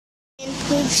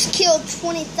We've just killed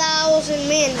 20,000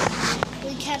 men.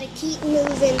 We gotta keep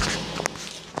moving.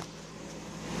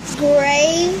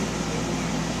 Gray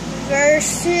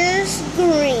versus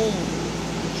green.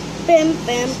 Bam,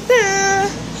 bam, bam.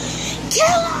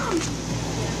 Kill them!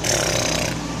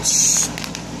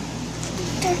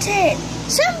 They're dead.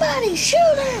 Somebody shoot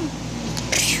him!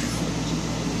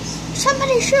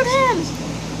 Somebody shoot him!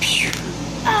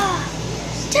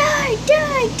 Die,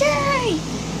 die, die!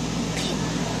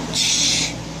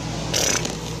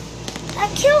 I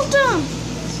killed him!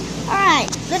 Alright,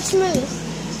 let's move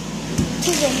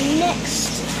to the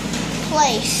next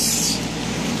place.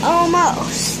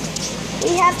 Almost.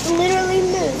 We have to literally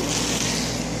move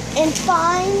and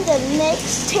find the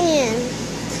next 10.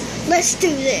 Let's do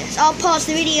this. I'll pause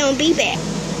the video and be back.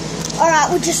 Alright,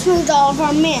 we just moved all of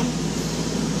our men.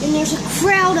 And there's a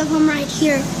crowd of them right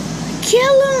here.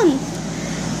 Kill them!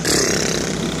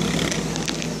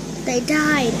 They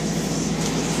died.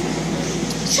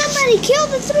 Somebody kill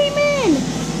the 3 men!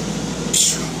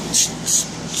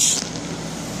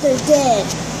 They're dead.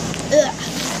 Ugh.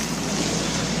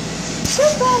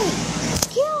 Somebody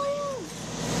kill him!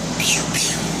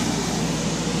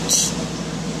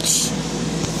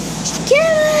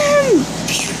 Kill him!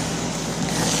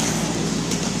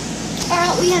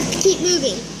 Alright, we have to keep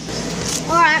moving.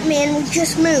 Alright, man, we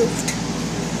just moved.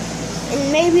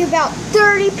 And maybe about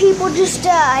 30 people just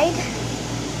died.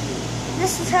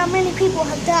 This is how many people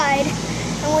have died.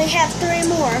 And we have 3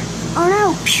 more. Oh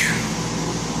no!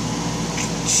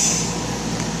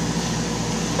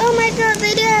 Oh my god,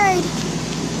 they died!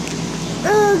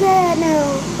 Oh god,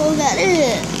 no. Oh god,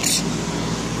 ugh.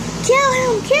 Kill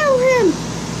him! Kill him!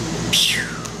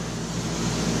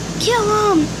 Kill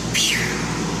him!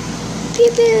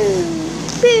 Pew pew!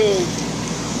 Pew!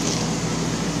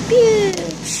 Pew!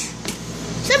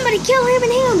 Somebody kill him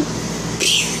and him!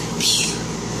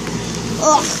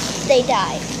 Ugh, they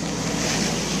died.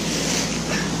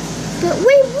 But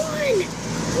we won!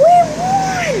 We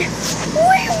won!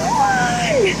 We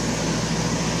won!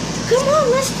 Come on,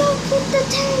 let's go get the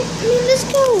tank. Let's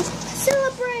go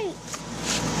celebrate.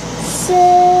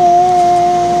 Celebrating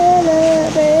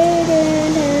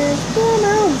time. Come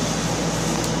on.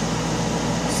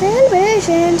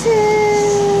 Celebration time.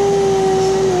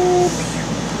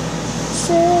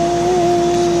 Celebration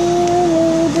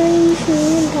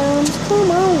times.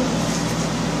 Come on.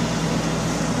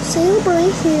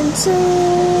 Celebration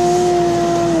time.